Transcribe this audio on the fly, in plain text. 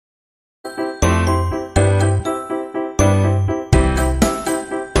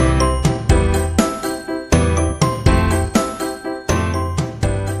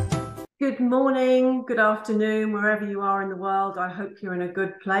morning, good afternoon, wherever you are in the world. I hope you're in a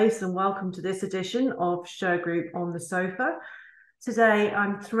good place and welcome to this edition of Shergroup on the Sofa. Today,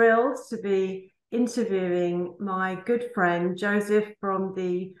 I'm thrilled to be interviewing my good friend, Josef from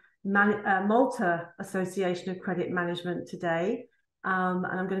the Malta Association of Credit Management today. And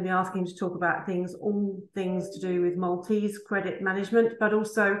I'm going to be asking him to talk about all things to do with Maltese credit management, but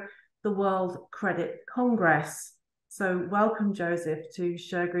also the World Credit Congress. So welcome, Josef, to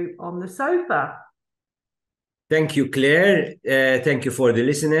Shergroup on the Sofa. Thank you, Claire. Thank you for the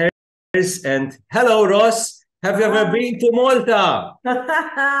listeners. And hello, Ross. Have you ever been to Malta?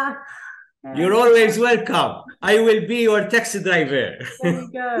 You're always welcome. I will be your taxi driver. There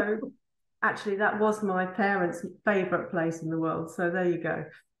you go. Actually, that was my parents' favorite place in the world. So there you go.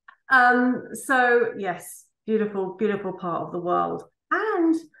 So yes, beautiful, beautiful part of the world.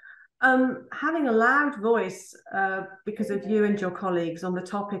 And having a loud voice because of you and your colleagues on the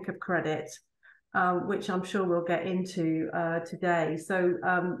topic of credit, which I'm sure we'll get into today. So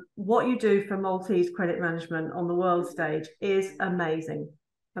what you do for Maltese credit management on the world stage is amazing,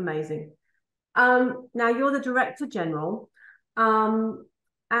 amazing. Now you're the Director General, and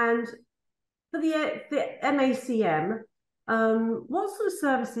for the MACM, what sort of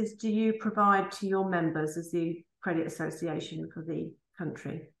services do you provide to your members as the credit association for the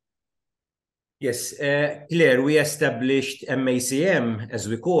country? Yes, Claire, we established MACM, as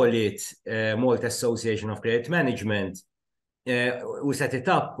we call it, Malta Association of Credit Management. We set it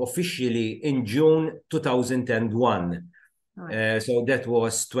up officially in June 2001. Right. So that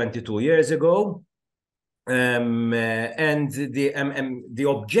was 22 years ago. And the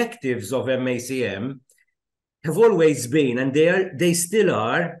objectives of MACM have always been, and they still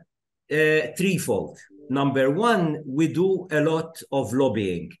are, threefold. Number one, we do a lot of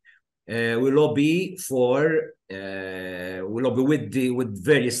lobbying. We lobby with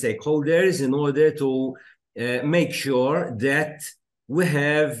various stakeholders in order to make sure that we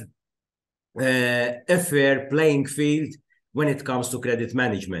have a fair playing field when it comes to credit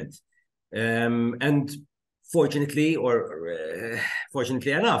management. And fortunately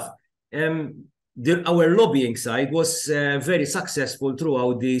enough, our lobbying side was very successful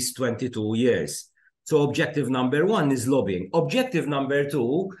throughout these 22 years. So objective number one is lobbying. Objective number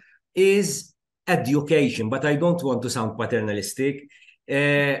two is education, but I don't want to sound paternalistic.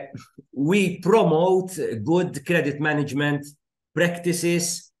 We promote good credit management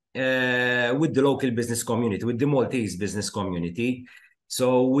practices with the local business community, with the Maltese business community.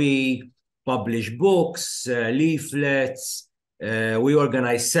 So we publish books, leaflets, we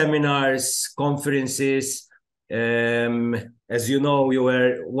organize seminars, conferences. As you know, you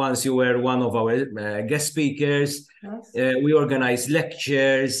were one of our guest speakers. Yes. We organize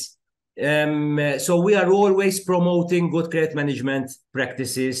lectures. So we are always promoting good credit management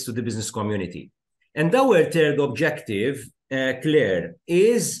practices to the business community. And our third objective, Claire,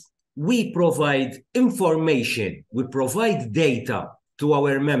 is we provide information, we provide data to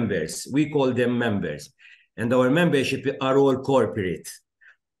our members. We call them members. And our membership are all corporate.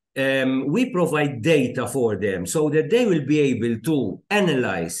 We provide data for them so that they will be able to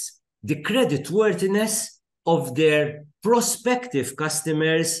analyze the creditworthiness of their prospective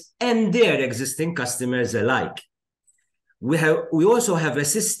customers and their existing customers alike. We also have a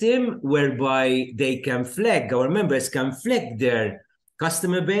system whereby our members can flag their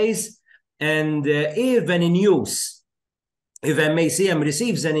customer base, and if MACM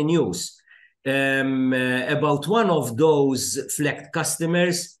receives any news about one of those flagged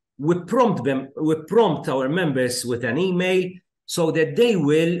customers, we prompt our members with an email so that they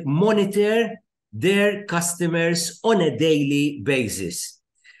will monitor their customers on a daily basis.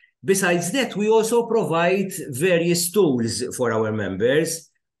 Besides that, we also provide various tools for our members.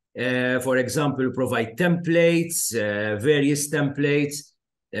 For example, provide templates, various templates,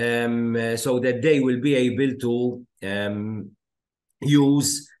 so that they will be able to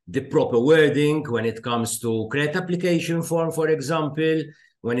use the proper wording when it comes to credit application form, for example,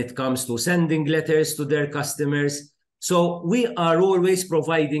 when it comes to sending letters to their customers. So we are always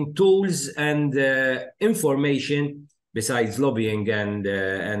providing tools and information besides lobbying and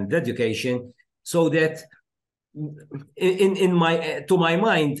education, so that to my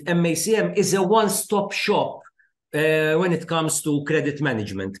mind, MACM is a one-stop shop when it comes to credit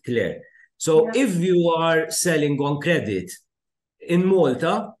management, Claire. So if you are selling on credit in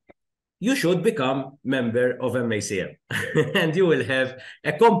Malta, you should become member of MACM and you will have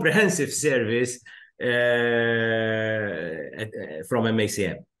a comprehensive service from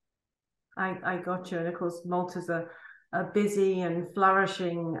MACM. I got you. And of course, Malta's a busy and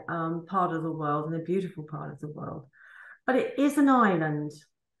flourishing part of the world, and a beautiful part of the world. But it is an island.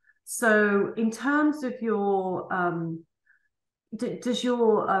 So in terms of your does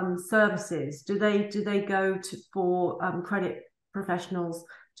your services, do they go for credit professionals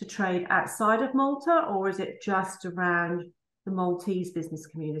to trade outside of Malta, or is it just around the Maltese business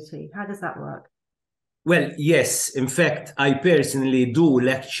community? How does that work? Well, yes. In fact, I personally do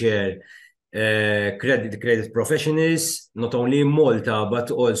lecture credit professionals, not only in Malta,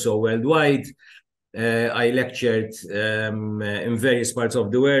 but also worldwide. I lectured in various parts of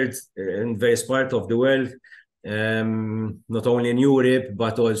the world, not only in Europe,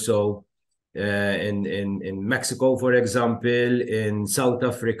 but also in Mexico, for example, in South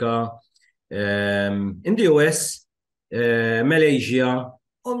Africa, in the US, Malaysia.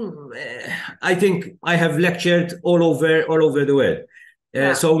 I think I have lectured all over the world.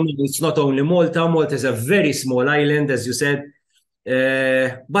 So it's not only Malta. Malta is a very small island, as you said.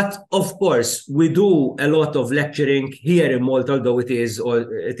 But of course, we do a lot of lecturing here in Malta, although it is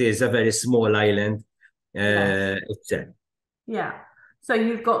a very small island itself. Yeah. So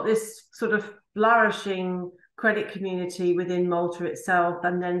you've got this sort of flourishing credit community within Malta itself,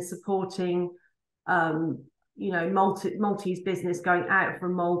 and then supporting, Maltese business going out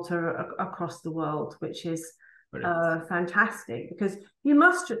from Malta across the world, which is fantastic, because you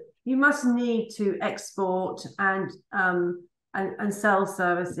must need to export and sell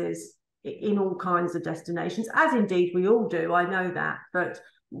services in all kinds of destinations, as indeed we all do. I know that, but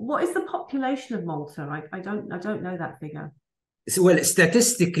what is the population of Malta? I don't know that figure. Well,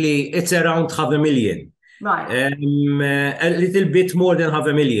 statistically, it's around 500,000. Right. A little bit more than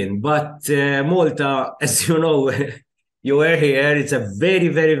 500,000. But Malta, as you know, you were here. It's a very,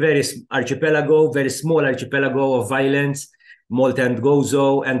 very, very archipelago, very small archipelago of islands, Malta and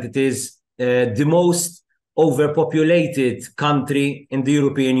Gozo, and it is the most overpopulated country in the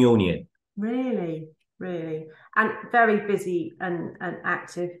European Union. Really, really, and very busy and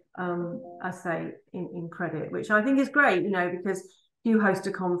active, I say, in credit, which I think is great, because you host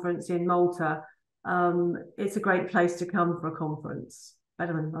a conference in Malta. It's a great place to come for a conference,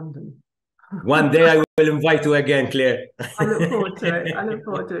 better than London. One day I will invite you again, Claire. I look forward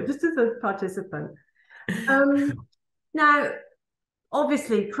to it, just as a participant. Now,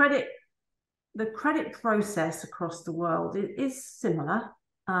 obviously, the credit process across the world is similar.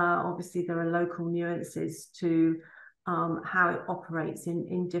 Obviously, there are local nuances to how it operates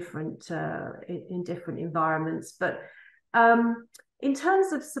in different environments. But in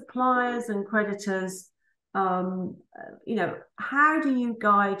terms of suppliers and creditors, how do you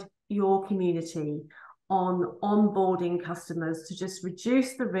guide your community on onboarding customers to just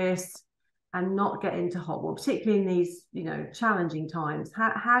reduce the risk and not get into hot water, particularly in these, challenging times?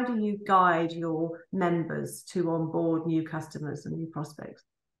 How do you guide your members to onboard new customers and new prospects?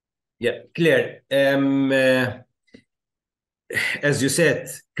 Yeah, Claire, as you said,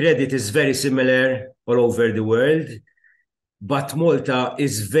 credit is very similar all over the world, but Malta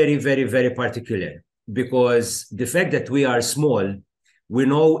is very, very, very particular, because the fact that we are small, we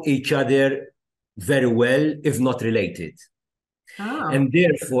know each other very well, if not related. Oh. And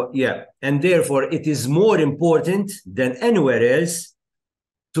therefore, it is more important than anywhere else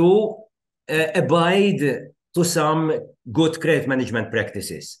to abide to some good credit management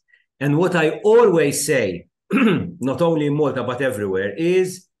practices. And what I always say, not only in Malta, but everywhere,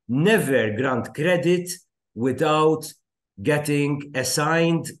 is never grant credit without getting a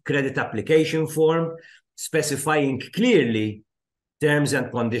signed credit application form specifying clearly terms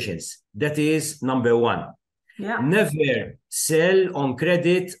and conditions. That is number one. Yeah. Never sell on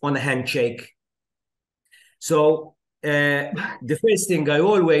credit on a handshake. So the first thing I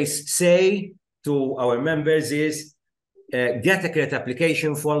always say to our members is get a credit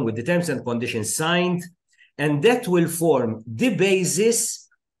application form with the terms and conditions signed, and that will form the basis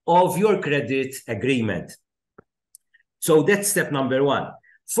of your credit agreement. So that's step number one.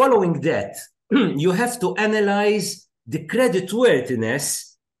 Following that, you have to analyze the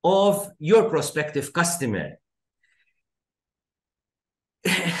creditworthiness of your prospective customer.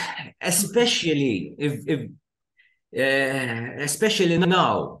 Especially especially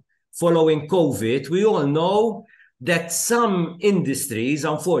now, following COVID, we all know that some industries,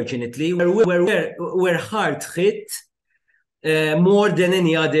 unfortunately, were hard hit more than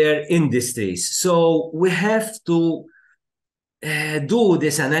any other industries. So we have to do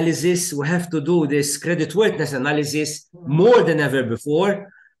this analysis. We have to do this creditworthiness analysis more than ever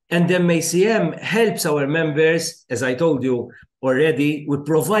before. And then MACM helps our members, as I told you already. We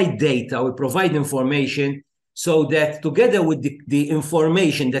provide data, we provide information, so that together with the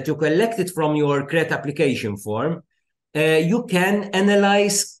information that you collected from your credit application form, you can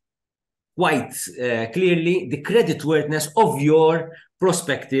analyze quite clearly the creditworthiness of your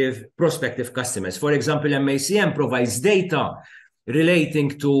prospective customers. For example, MACM provides data relating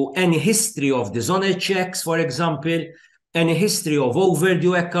to any history of dishonored checks, for example, any history of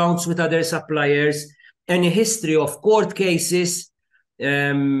overdue accounts with other suppliers, any history of court cases,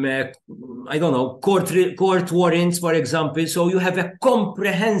 I don't know, court warrants, for example. So you have a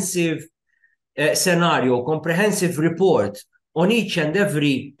comprehensive scenario, comprehensive report on each and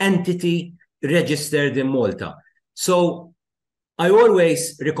every entity registered in Malta. So I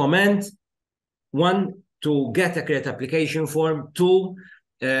always recommend, one, to get a credit application form, two,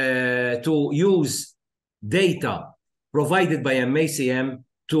 to use data provided by MACM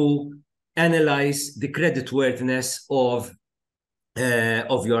to analyze the creditworthiness of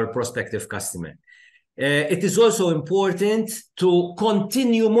your prospective customer. It is also important to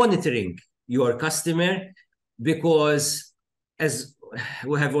continue monitoring your customer because, as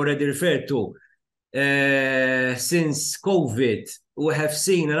we have already referred to, since COVID, we have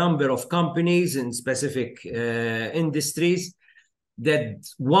seen a number of companies in specific industries that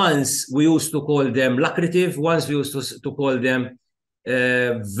once we used to call them lucrative, once we used to call them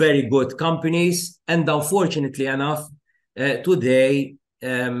very good companies, and unfortunately enough, today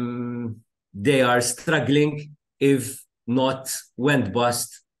they are struggling, if not went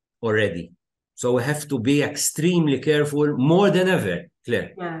bust already. So we have to be extremely careful more than ever,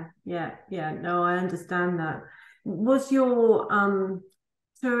 Claire. Yeah. No, I understand that. Was your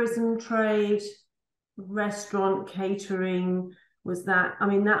tourism trade, restaurant, catering, was that, I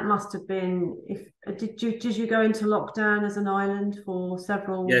mean, that must have been, did you go into lockdown as an island for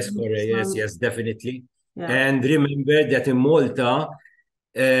several Yes, months? yes, definitely. Yeah. And remember that in Malta,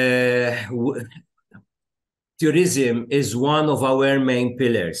 tourism is one of our main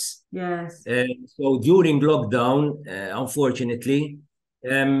pillars. Yes. So during lockdown, unfortunately,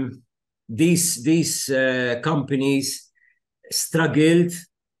 these companies struggled,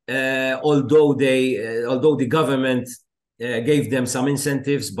 although the government gave them some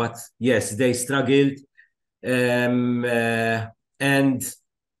incentives, but yes, they struggled. And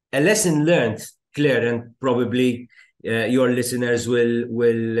a lesson learned, Claire, and probably your listeners will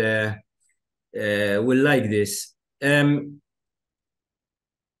like this.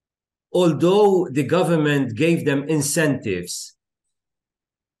 Although the government gave them incentives,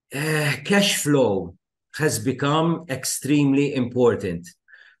 cash flow has become extremely important.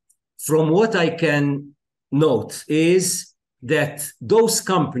 From what I can note is that those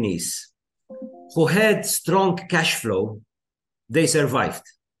companies who had strong cash flow, they survived.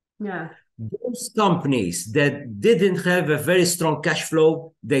 Yeah. Those companies that didn't have a very strong cash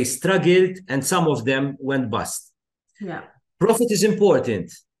flow, they struggled, and some of them went bust. Yeah. Profit is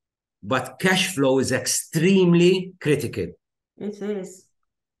important, but cash flow is extremely critical. It is.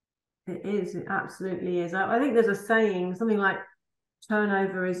 It absolutely is. I think there's a saying, something like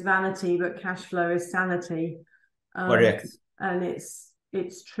turnover is vanity, but cash flow is sanity. Correct. And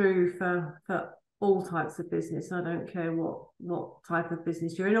it's true for all types of business. I don't care what type of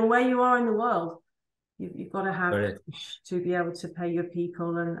business you're in or where you are in the world. You've got to have to be able to pay your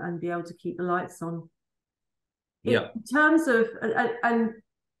people and be able to keep the lights on. Yeah. In terms of, and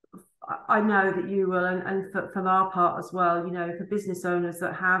I know that you will, and from our part as well, you know, for business owners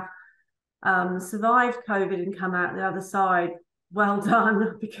that have survived COVID and come out the other side, well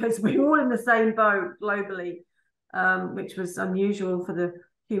done, because we're all in the same boat globally, which was unusual for the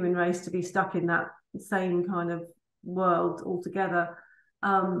human race to be stuck in that same kind of world altogether.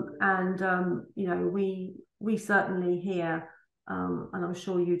 You know, we certainly here, and I'm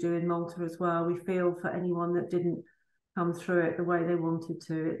sure you do in Malta as well, we feel for anyone that didn't come through it the way they wanted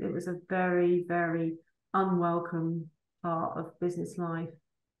to. It was a very, very unwelcome part of business life.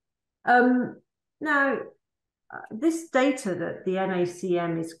 Now, this data that the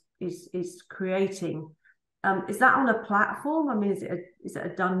MACM is creating, is that on a platform? I mean, is it a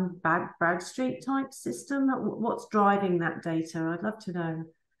Dun Bradstreet type system? What's driving that data? I'd love to know.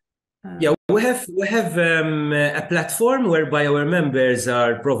 Yeah, we have a platform whereby our members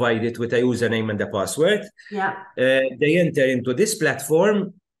are provided with a username and a password. Yeah. They enter into this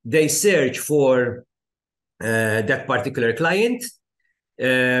platform. They search for that particular client,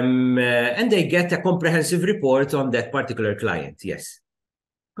 and they get a comprehensive report on that particular client. Yes.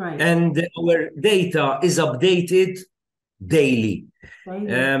 Great. And our data is updated daily.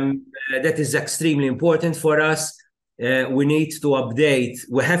 That is extremely important for us. We need to update.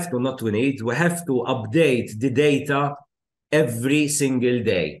 We have to update the data every single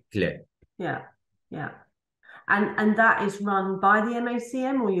day, Claire. Yeah. And that is run by the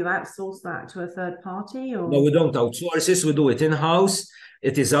MACM, or you outsource that to a third party? Or? No, we don't outsource this. We do it in-house.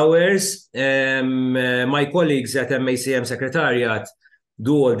 It is ours. My colleagues at MACM Secretariat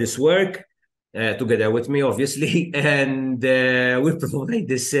do all this work together with me, obviously, and we provide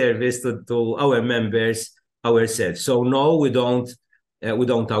this service to our members ourselves. So no, we don't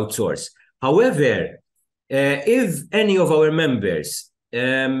outsource. However, if any of our members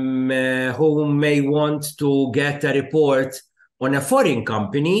who may want to get a report on a foreign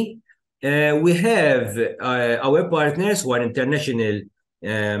company, we have our partners who are international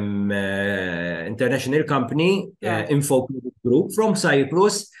company, Info Group from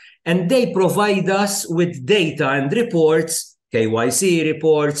Cyprus, and they provide us with data and reports, KYC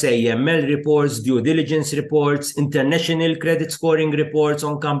reports, AML reports, due diligence reports, international credit scoring reports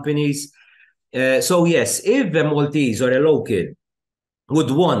on companies. So yes, if a Maltese or a local would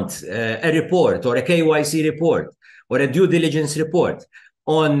want a report or a KYC report or a due diligence report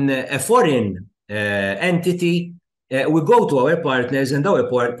on a foreign entity, we go to our partners, and our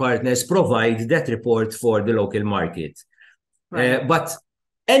partners provide that report for the local market. Right. But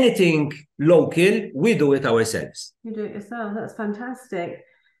anything local, we do it ourselves. You do it yourself. That's fantastic.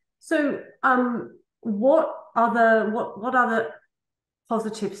 So, what other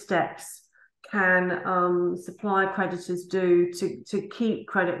positive steps can supply creditors do to keep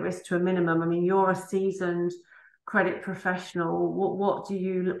credit risk to a minimum? I mean, you're a seasoned credit professional. What do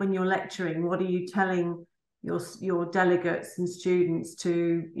you, when you're lecturing, what are you telling your delegates and students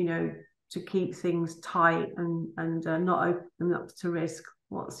to, you know, to keep things tight and not open up to risk?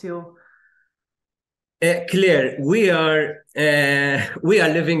 What's your... Claire, we are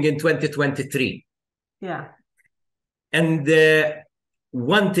living in 2023. Yeah. And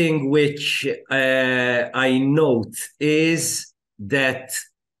one thing which I note is that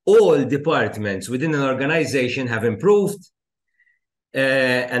all departments within an organization have improved,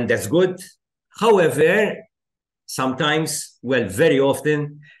 and that's good. However, sometimes, well, very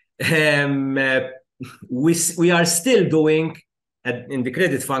often, we are still doing, in the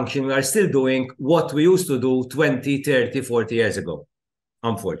credit function, we are still doing what we used to do 20, 30, 40 years ago,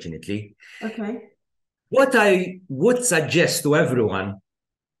 unfortunately. Okay. What I would suggest to everyone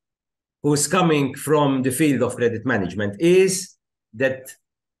who's coming from the field of credit management is that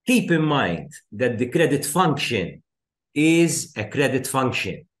keep in mind that the credit function is a credit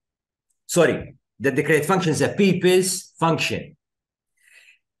function. Sorry, that the credit function is a people's function.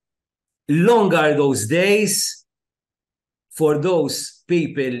 Long are those days for those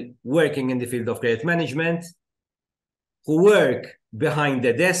people working in the field of credit management who work behind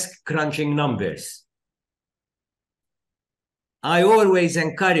the desk crunching numbers. I always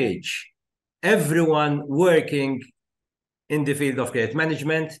encourage everyone working in the field of credit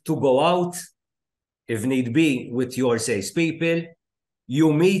management to go out, if need be, with your salespeople.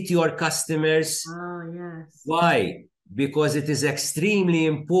 You meet your customers. Oh, yes. Why? Because it is extremely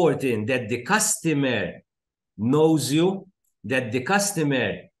important that the customer knows you, that the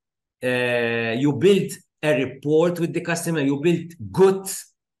customer, you build a rapport with the customer, you build good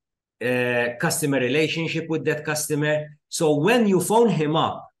customer relationship with that customer. So when you phone him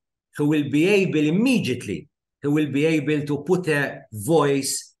up, he will be able immediately, he will be able to put a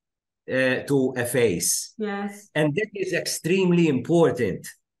voice to a face. Yes. And that is extremely important.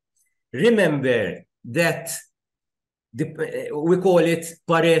 Remember that we call it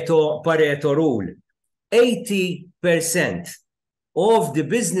Pareto rule. 80% of the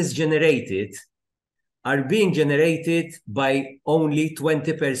business generated are being generated by only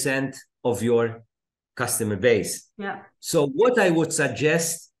 20% of your customer base. Yeah. So what I would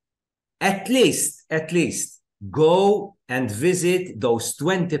suggest, at least go and visit those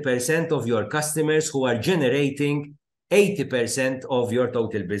 20% of your customers who are generating 80% of your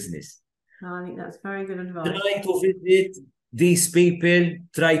total business. No, I think that's very good advice. Try to visit these people,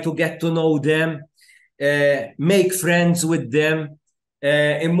 try to get to know them, make friends with them.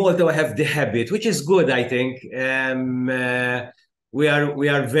 In Malta, we have the habit, which is good, I think. We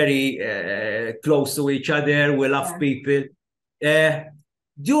are very close to each other. We love people.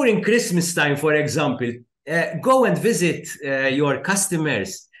 During Christmas time, for example, go and visit your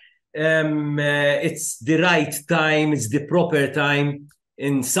customers. It's the right time. It's the proper time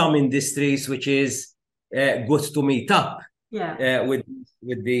in some industries, which is good to meet up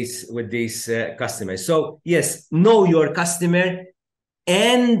with these customers. So yes, know your customer,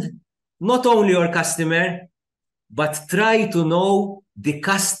 and not only your customer, but try to know the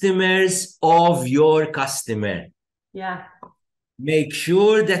customers of your customer. Yeah. Make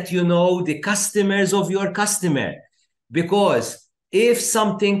sure that you know the customers of your customer, because if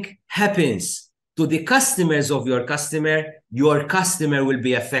something happens to the customers of your customer will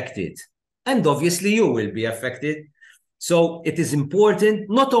be affected. And obviously you will be affected. So it is important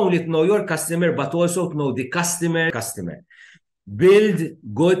not only to know your customer, but also to know the customer. build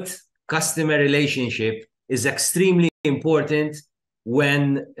good customer relationship is extremely important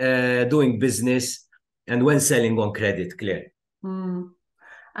when doing business and when selling on credit, Claire. And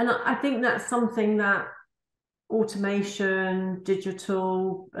I think that's something that automation,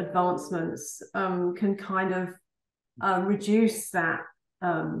 digital advancements can kind of reduce that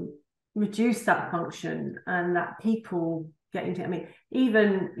function, and that people getting to, I mean,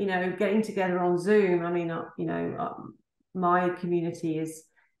 even, getting together on Zoom. I mean, my community is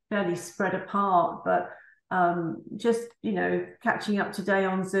fairly spread apart, but just, catching up today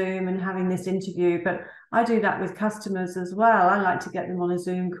on Zoom and having this interview. But I do that with customers as well. I like to get them on a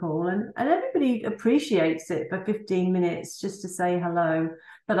Zoom call, and everybody appreciates it for 15 minutes just to say hello.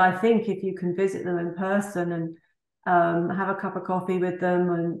 But I think if you can visit them in person and have a cup of coffee with them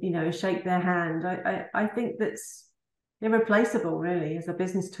and, shake their hand, I think that's irreplaceable, really, as a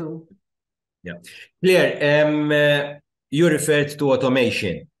business tool. Yeah. Claire, you referred to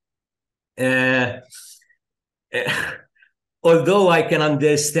automation. Although I can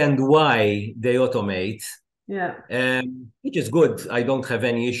understand why they automate, which is good. I don't have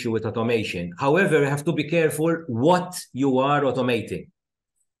any issue with automation. However, you have to be careful what you are automating.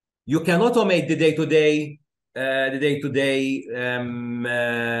 You can automate the day-to-day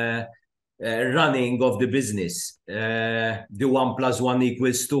running of the business, the 1 + 1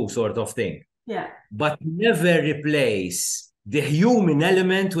 = 2 sort of thing. Yeah. But never replace the human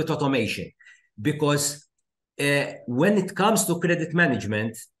element with automation, because when it comes to credit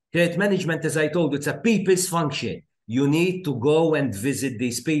management, as I told you, it's a people's function. You need to go and visit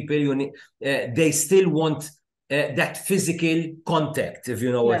these people. They still want that physical contact, if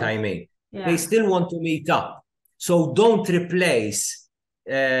you know what I mean. Yeah. They still want to meet up. So don't replace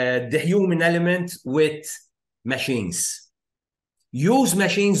the human element with machines. Use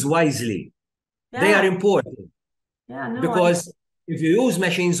machines wisely. Yeah. They are important. Yeah, no, because if you use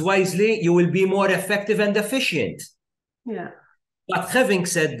machines wisely, you will be more effective and efficient. Yeah. But having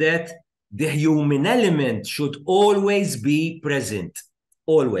said that, the human element should always be present.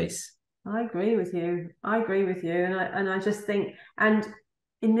 Always. I agree with you. And I just think, and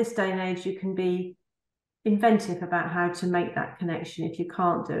in this day and age, you can be inventive about how to make that connection if you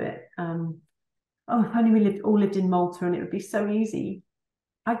can't do it. If only we all lived in Malta, and it would be so easy.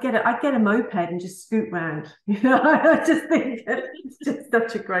 I'd get a moped and just scoot round. I just think it's just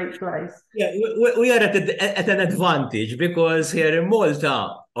such a great place. Yeah, we are at an advantage, because here in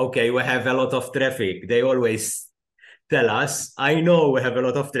Malta, okay, we have a lot of traffic. They always tell us, I know we have a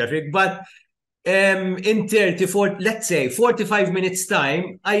lot of traffic, but in 45 minutes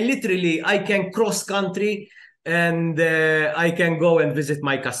time, I can cross country and I can go and visit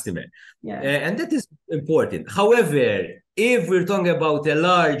my customer. Yeah. And that is important. However, if we're talking about a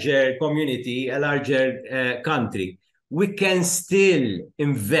larger community, a larger country, we can still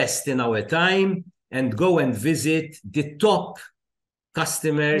invest in our time and go and visit the top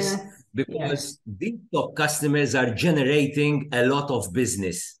customers. Yes. Because these top customers are generating a lot of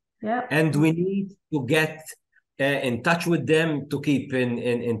business. Yeah. And we need to get in touch with them, to keep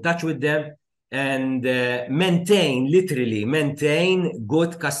in touch with them, and maintain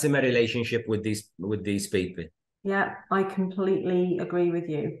good customer relationship with these people. Yeah, I completely agree with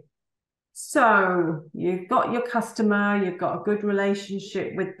you. So you've got your customer, you've got a good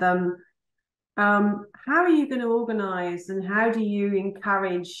relationship with them. How are you going to organize, and how do you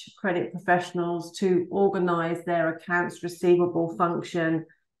encourage credit professionals to organize their accounts receivable function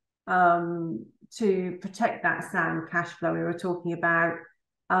to protect that sound cash flow we were talking about,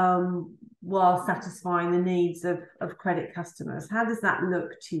 while satisfying the needs of credit customers? How does that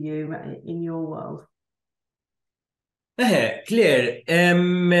look to you in your world? Claire,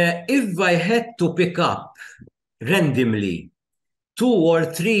 if I had to pick up randomly 2 or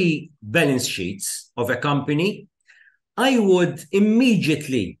 3 balance sheets of a company, I would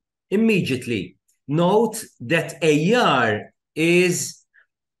immediately note that AR is,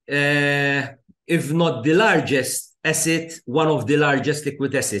 if not the largest asset, one of the largest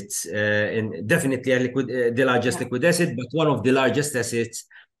liquid assets, and definitely the largest liquid asset, but one of the largest assets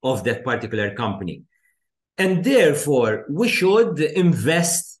of that particular company. And therefore, we should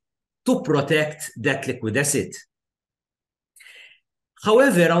invest to protect that liquid asset.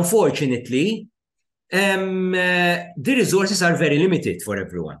 However, unfortunately, the resources are very limited for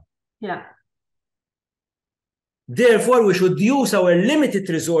everyone. Yeah. Therefore, we should use our limited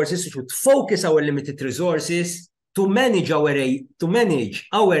resources, we should focus our limited resources to manage our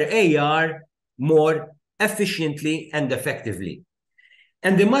AR more efficiently and effectively.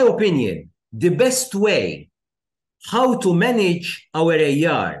 And in my opinion, the best way how to manage our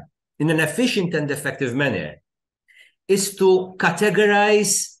AR in an efficient and effective manner is to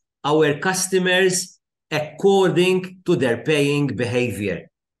categorize our customers according to their paying behavior.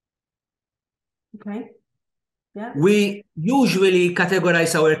 Okay. Yeah. We usually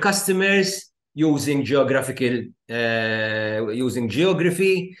categorize our customers using geography,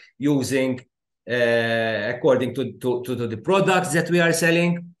 using according to the products that we are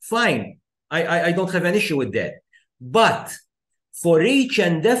selling. Fine. I don't have an issue with that. But for each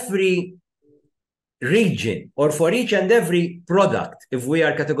and every region or for each and every product, if we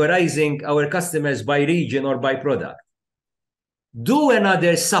are categorizing our customers by region or by product, do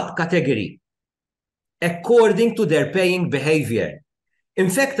another subcategory according to their paying behavior. In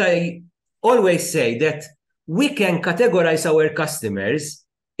fact, I always say that we can categorize our customers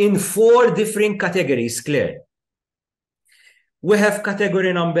in 4 different categories, Claire. We have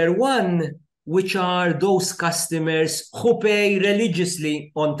category number 1, which are those customers who pay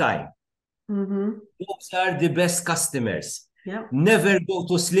religiously on time. Those are the best customers. Yeah. Never go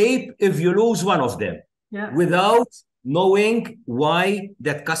to sleep if you lose one of them without knowing why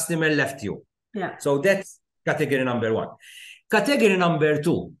that customer left you. Yeah. So that's category number 1. Category number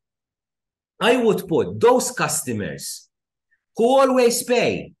 2, I would put those customers who always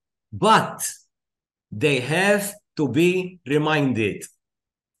pay, but they have to be reminded.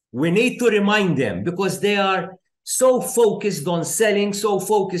 We need to remind them because they are so focused on selling, so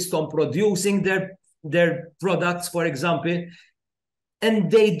focused on producing their products, for example,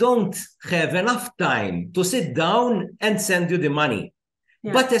 and they don't have enough time to sit down and send you the money.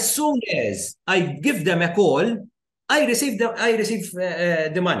 Yeah. But as soon as I give them a call, I receive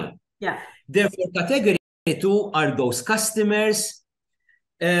the money. Yeah. Therefore, category 2 are those customers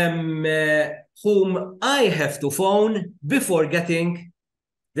whom I have to phone before getting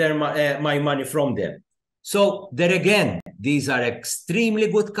my money from them. So there again, these are extremely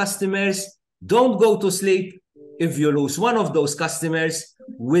good customers. Don't go to sleep if you lose one of those customers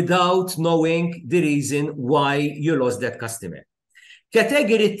without knowing the reason why you lost that customer.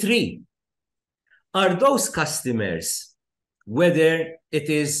 Category 3 are those customers, whether it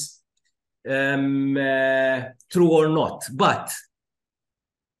is true or not, but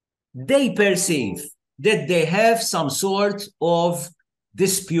they perceive that they have some sort of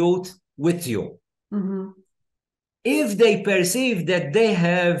dispute with you. If they perceive that they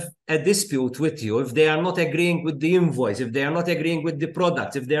have a dispute with you, if they are not agreeing with the invoice, if they are not agreeing with the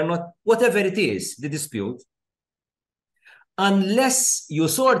product, if they are not, whatever it is, the dispute, unless you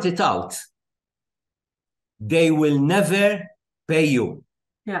sort it out, they will never pay you.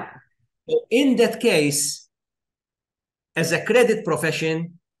 Yeah. So in that case, as a credit professional,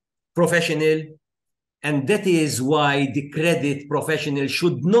 and that is why the credit professional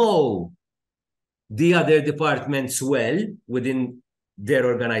should know the other departments well within their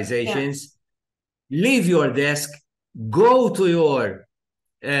organizations, leave your desk, go to your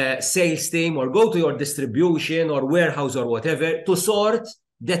sales team or go to your distribution or warehouse or whatever to sort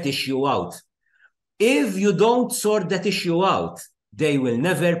that issue out. If you don't sort that issue out, they will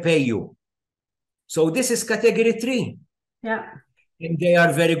never pay you. So this is category 3. Yeah. And they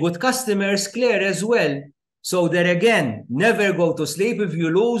are very good customers, Claire, as well. So there again, never go to sleep if you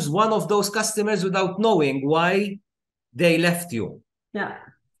lose one of those customers without knowing why they left you. Yeah.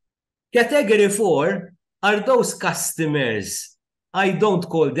 Category 4 are those customers. I don't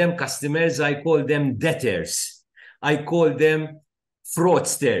call them customers, I call them debtors. I call them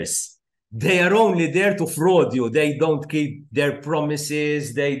fraudsters. They are only there to fraud you. They don't keep their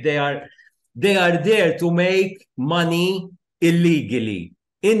promises. They are there to make money illegally.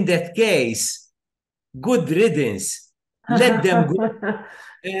 In that case, good riddance. Let them go.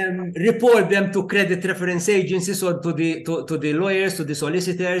 Report them to credit reference agencies or to the lawyers, to the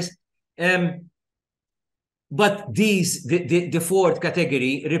solicitors. But the 4th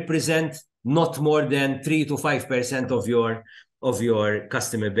category represent not more than 3 to 5% of your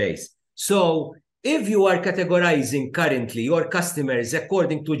customer base. So if you are categorizing currently your customers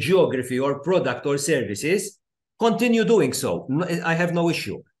according to geography or product or services, continue doing so. I have no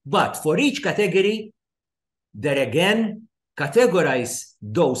issue. But for each category, there again, categorize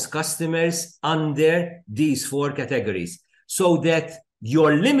those customers under these 4 categories so that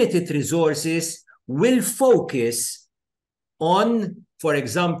your limited resources will focus on, for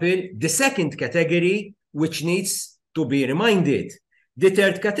example, the 2nd category, which needs to be reminded. The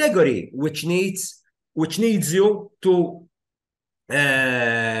 3rd category, which needs you to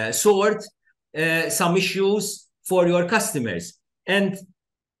sort some issues for your customers. And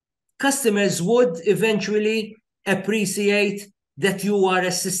customers would eventually appreciate that you are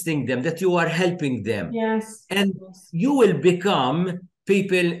assisting them, that you are helping them. Yes. And you will become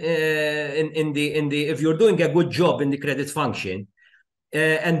people in the if you're doing a good job in the credit function,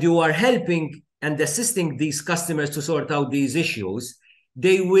 and you are helping and assisting these customers to sort out these issues,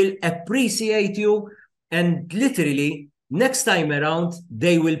 they will appreciate you, and literally next time around,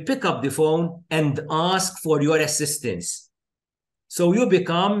 they will pick up the phone and ask for your assistance. So you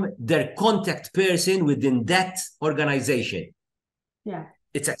become their contact person within that organization. Yeah.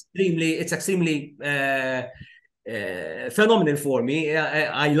 It's extremely phenomenal for me.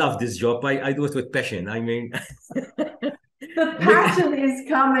 I love this job. I do it with passion. I mean, the passion is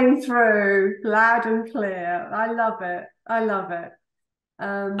coming through loud and clear. I love it. I love it.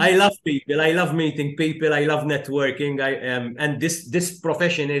 I love people. I love meeting people. I love networking. And this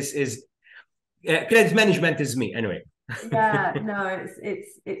profession is credit management is me anyway. Yeah, no,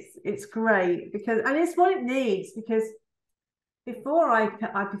 it's great because, and it's what it needs, because before I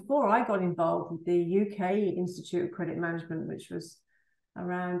got involved with the UK Institute of Credit Management, which was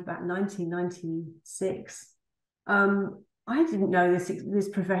around about 1996, I didn't know this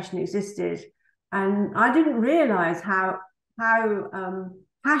profession existed, and I didn't realise how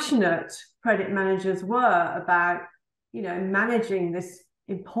passionate credit managers were about, you know, managing this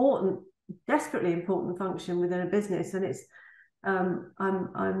important, desperately important function within a business. And it's I'm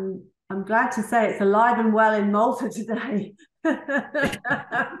glad to say it's alive and well in Malta today. And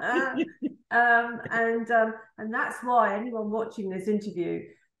that's why anyone watching this interview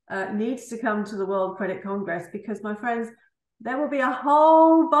needs to come to the World Credit Congress, because, my friends, there will be a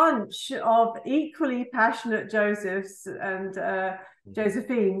whole bunch of equally passionate Josephs and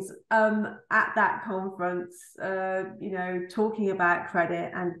Josephines at that conference, you know, talking about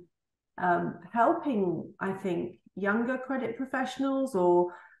credit and helping, I think, younger credit professionals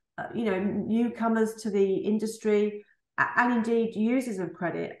or, you know, newcomers to the industry, and indeed users of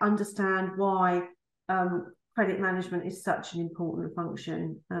credit, understand why credit management is such an important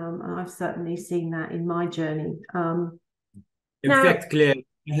function. And I've certainly seen that in my journey. In fact, Claire,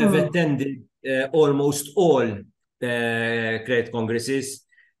 I have attended almost all credit congresses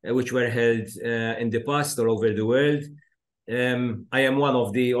which were held in the past all over the world. I am one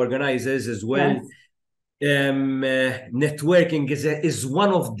of the organizers as well. Yes. Networking is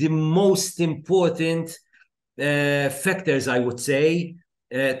one of the most important factors, I would say,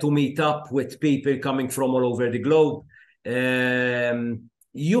 to meet up with people coming from all over the globe.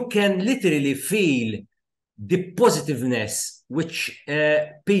 You can literally feel the positiveness which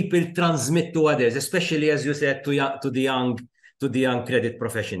people transmit to others, especially, as you said, to the young credit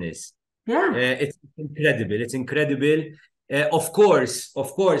professionals. Yeah, it's incredible. It's incredible. Of course,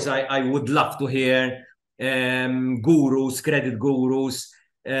 I would love to hear gurus, credit gurus,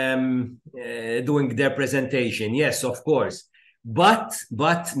 doing their presentation. Yes, of course. But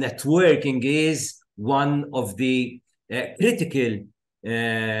networking is one of the critical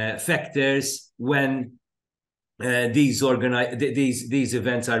factors when these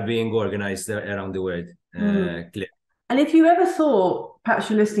events are being organized around the world. And if you ever thought, perhaps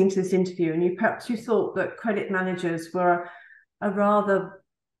you're listening to this interview, and perhaps you thought that credit managers were a rather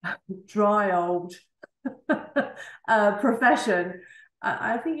dry old profession,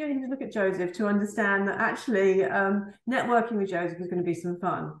 I think you need to look at Joseph to understand that actually networking with Joseph is going to be some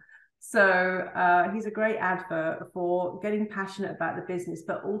fun. So he's a great advert for getting passionate about the business,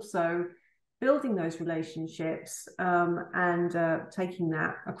 but also building those relationships and taking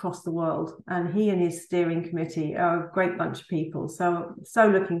that across the world. And he and his steering committee are a great bunch of people. So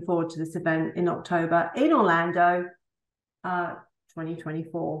looking forward to this event in October in Orlando,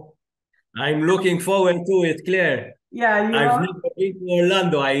 2024. I'm looking forward to it, Claire. Yeah, I've never been to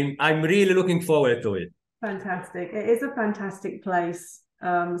Orlando. I'm really looking forward to it. Fantastic. It is a fantastic place.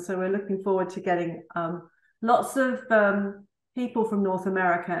 So we're looking forward to getting lots of people from North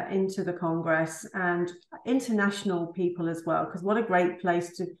America into the Congress, and international people as well, because what a great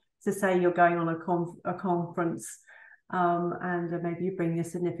place to say you're going on a conference, and maybe you bring your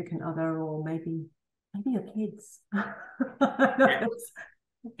significant other, or maybe your kids.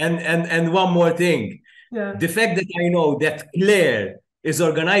 And one more thing. Yeah. The fact that I know that Claire is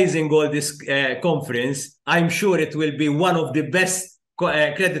organizing all this conference, I'm sure it will be one of the best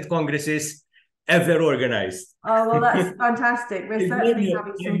credit congresses ever organized. Oh, well, that's fantastic. We're certainly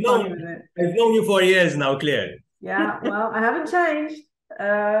having some fun with it. I've known you for years now, Claire. Yeah, well, I haven't changed.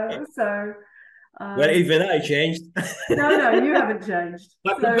 Well, even I changed. No, you haven't changed.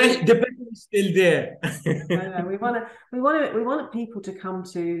 But the passion is still there. No, we want people to come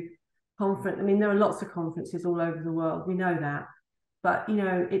to conference. I mean, there are lots of conferences all over the world. We know that, but you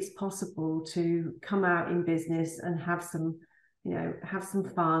know, it's possible to come out in business and have some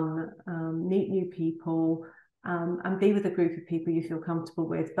fun, meet new people, and be with a group of people you feel comfortable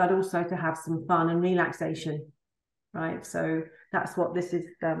with, but also to have some fun and relaxation, right? So that's what this is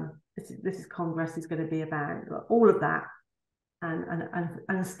Congress is going to be about, all of that, and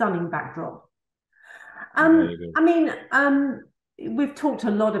a stunning backdrop. I mean, we've talked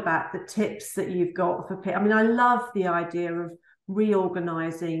a lot about the tips that you've got for people. I mean, I love the idea of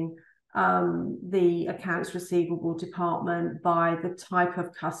reorganizing the accounts receivable department by the type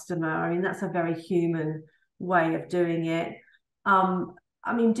of customer. I mean, that's a very human way of doing it.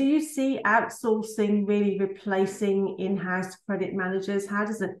 I mean, do you see outsourcing really replacing in-house credit managers? How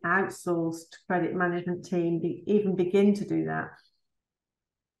does an outsourced credit management team even begin to do that?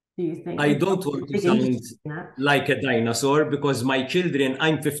 Do you think? I don't want to sound like a dinosaur, because my children,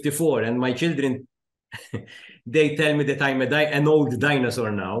 I'm 54, and my children, they tell me that I'm an old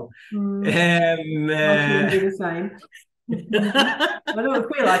dinosaur now. I can do the same. I don't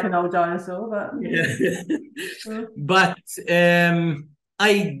feel like an old dinosaur, but but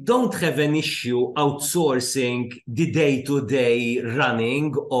I don't have an issue outsourcing the day-to-day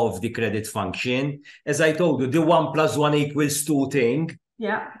running of the credit function. As I told you, the 1 + 1 = 2 thing.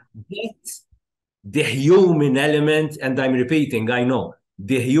 Yeah. But the human element, and I'm repeating, I know,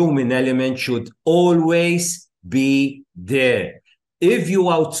 the human element should always be there. If you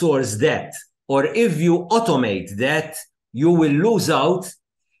outsource that, or if you automate that, you will lose out.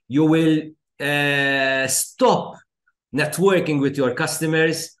 You will stop networking with your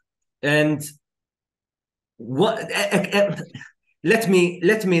customers. And what? Let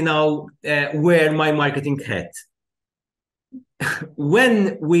me now wear my marketing hat.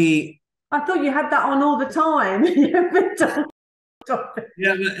 When we, I thought you had that on all the time. Yeah,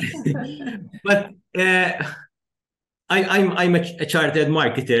 but I'm a chartered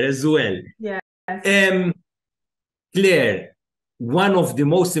marketer as well. Yeah. Claire, one of the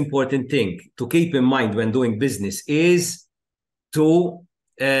most important things to keep in mind when doing business is to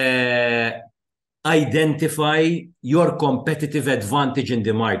identify your competitive advantage in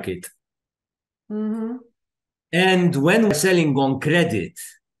the market. Mm-hmm. And when we're selling on credit,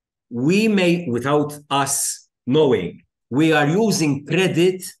 we may, without us knowing, we are using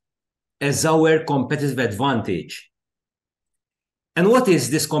credit as our competitive advantage. And what is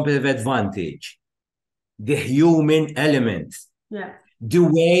this competitive advantage? The human element. Yeah. The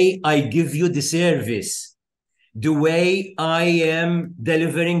way I give you the service. The way I am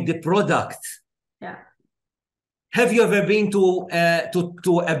delivering the product. Yeah. Have you ever been to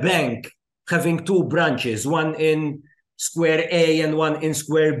a bank having 2 branches, one in Square A and one in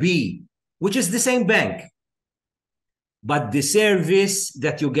Square B, which is the same bank? But the service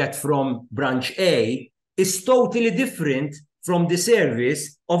that you get from branch A is totally different from the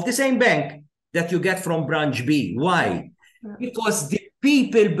service of the same bank that you get from branch B. Why? Yeah. Because the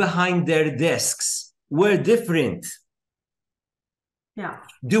people behind their desks were different. Yeah.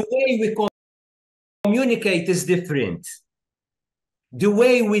 The way we communicate is different. The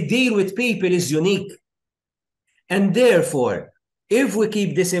way we deal with people is unique. And therefore, if we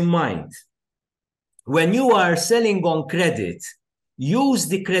keep this in mind, when you are selling on credit, use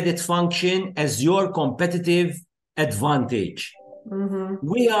the credit function as your competitive advantage. Mm-hmm.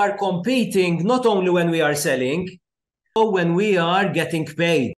 We are competing not only when we are selling, but when we are getting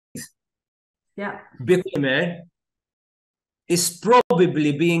paid. Yeah. Because is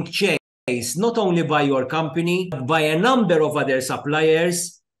probably being chased not only by your company, but by a number of other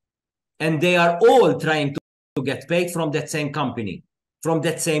suppliers, and they are all trying to get paid from that same company, from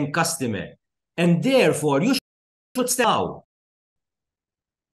that same customer. And therefore, you should stay out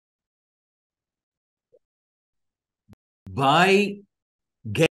by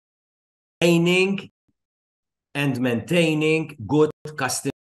gaining and maintaining good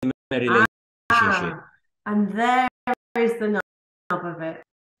customer relationship. And there is the nub of it.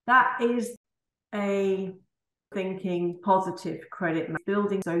 That is a thinking positive credit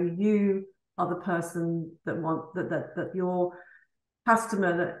building. So you are the person that that your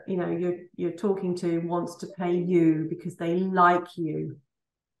customer that you're talking to wants to pay you because they like you.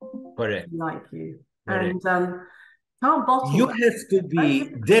 Correct. Like you. Correct. And can't bottle you that. have to be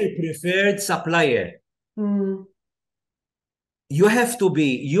their preferred supplier. You have to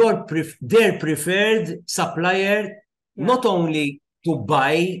be their preferred supplier, not only to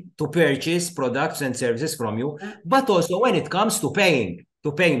purchase products and services from you, but also when it comes to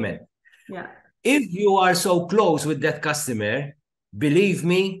payment. Yeah. If you are so close with that customer, believe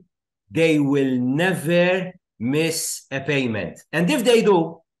me, they will never miss a payment. And if they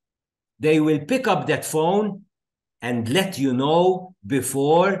do, they will pick up that phone and let you know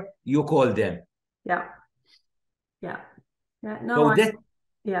before you call them. Yeah. Yeah. Yeah. No, so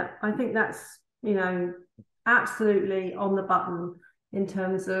I think that's, absolutely on the button in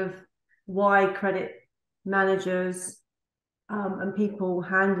terms of why credit managers and people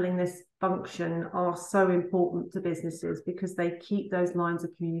handling this function are so important to businesses, because they keep those lines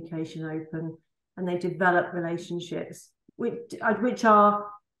of communication open and they develop relationships which are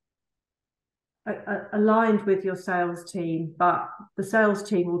aligned with your sales team, but the sales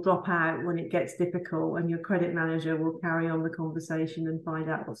team will drop out when it gets difficult, and your credit manager will carry on the conversation and find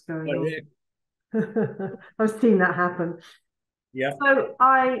out what's going on. I've seen that happen. Yeah. So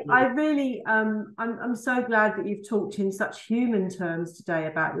I really I'm so glad that you've talked in such human terms today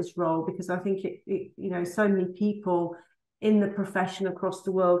about this role, because I think it you know, so many people in the profession across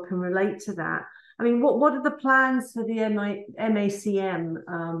the world can relate to that. I mean, what are the plans for the MACM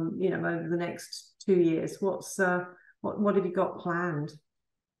you know, over the next 2 years? What have you got planned?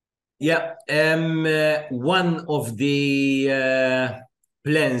 Yeah, one of the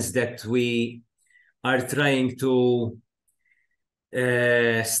plans that we are trying to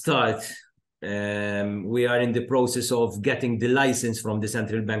start, we are in the process of getting the license from the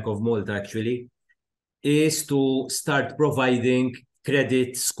Central Bank of Malta, actually, is to start providing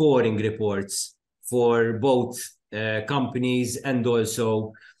credit scoring reports for both companies and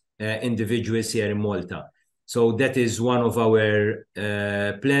also individuals here in Malta. So that is one of our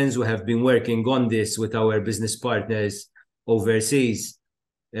plans. We have been working on this with our business partners overseas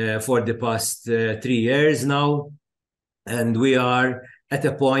for the past 3 years now. And we are at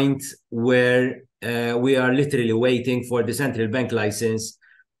a point where we are literally waiting for the central bank license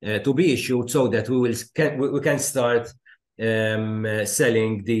to be issued, so that we can start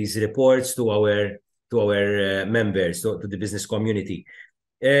selling these reports to our members, to the business community.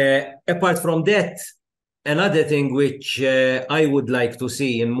 Apart from that, another thing which I would like to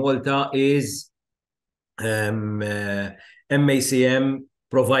see in Malta is MACM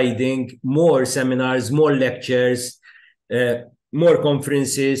providing more seminars, more lectures, more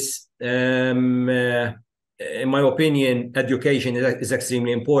conferences. In my opinion, education is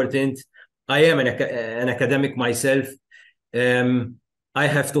extremely important. I am an academic myself. I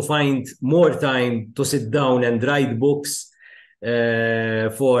have to find more time to sit down and write books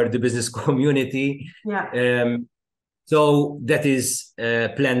for the business community. Yeah. So that is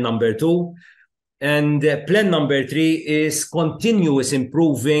plan number 2. And plan number 3 is continuous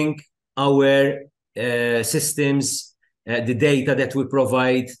improving our systems, the data that we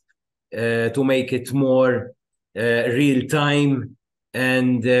provide, to make it more real time,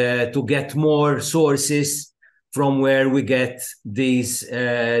 and to get more sources from where we get this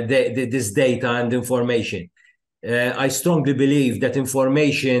data and information. I strongly believe that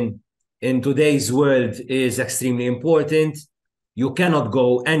information in today's world is extremely important. You cannot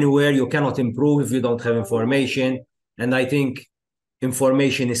go anywhere, you cannot improve if you don't have information. And I think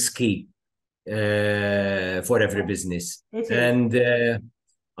information is key for every business. And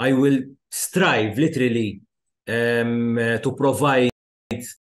I will strive literally to provide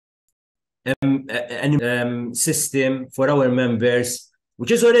a system for our members,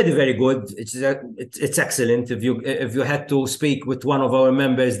 which is already very good. It's excellent. If you had to speak with one of our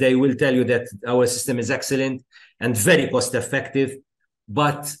members, they will tell you that our system is excellent and very cost effective.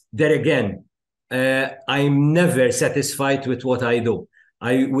 But there again, I'm never satisfied with what I do.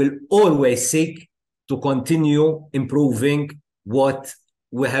 I will always seek to continue improving what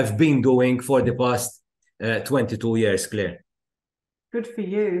we have been doing for the past 22 years, Claire. Good for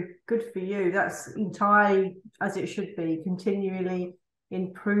you. Good for you. That's entirely as it should be, continually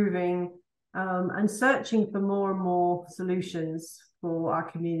improving and searching for more and more solutions for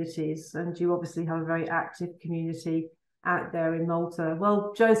our communities. And you obviously have a very active community out there in Malta.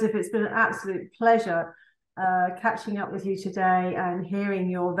 Well, Joseph, it's been an absolute pleasure catching up with you today and hearing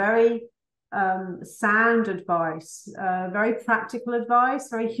your very sound advice, very practical advice,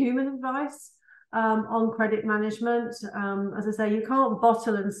 very human advice on credit management. As I say, you can't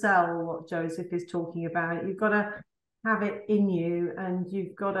bottle and sell what Joseph is talking about. You've got to have it in you, and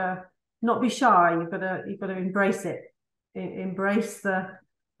you've got to not be shy. You've got to embrace it, embrace the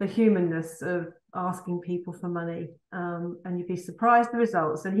humanness of asking people for money, and you'd be surprised the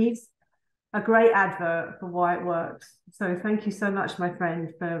results. And he's a great advert for why it works. So thank you so much, my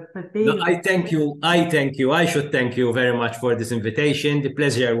friend, for being. No, I thank you. I should thank you very much for this invitation. The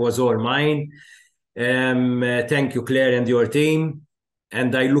pleasure was all mine. Thank you, Claire, and your team.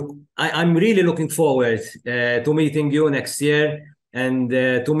 And I'm really looking forward to meeting you next year, and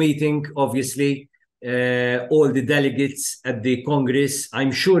to meeting, obviously, all the delegates at the Congress.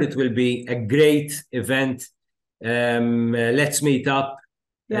 I'm sure it will be a great event. Let's meet up.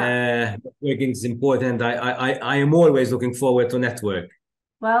 Yeah. Networking is important. I am always looking forward to network.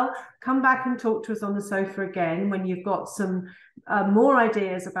 Well, come back and talk to us on the sofa again when you've got some more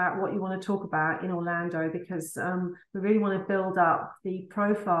ideas about what you want to talk about in Orlando, because we really want to build up the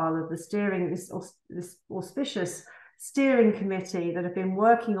profile of the this auspicious steering committee that have been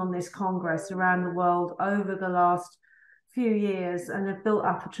working on this Congress around the world over the last few years and have built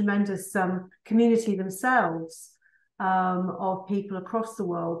up a tremendous community themselves of people across the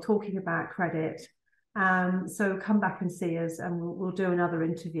world talking about credit. So come back and see us and we'll do another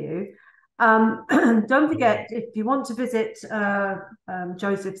interview. Don't forget, if you want to visit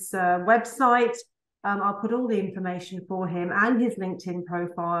Josef's website, I'll put all the information for him and his LinkedIn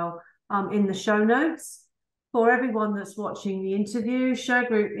profile in the show notes. For everyone that's watching the interview,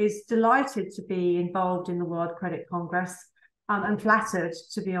 Shergroup is delighted to be involved in the World Credit Congress and flattered,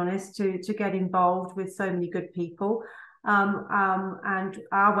 to be honest, to get involved with so many good people. And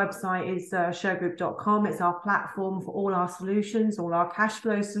our website is shergroup.com. It's our platform for all our solutions, all our cash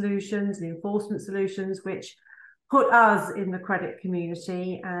flow solutions, the enforcement solutions, which put us in the credit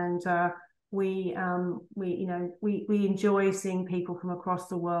community. And we enjoy seeing people from across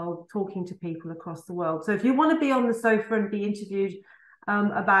the world, talking to people across the world. So if you want to be on the sofa and be interviewed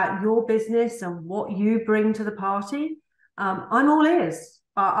about your business and what you bring to the party, I'm all ears.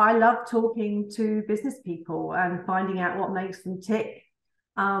 I love talking to business people and finding out what makes them tick.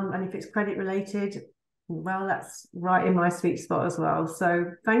 And if it's credit related, well, that's right in my sweet spot as well.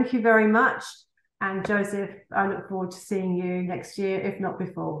 So thank you very much. And Josef, I look forward to seeing you next year, if not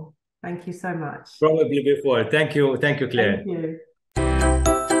before. Thank you so much. Probably before. Thank you, Claire. Thank you.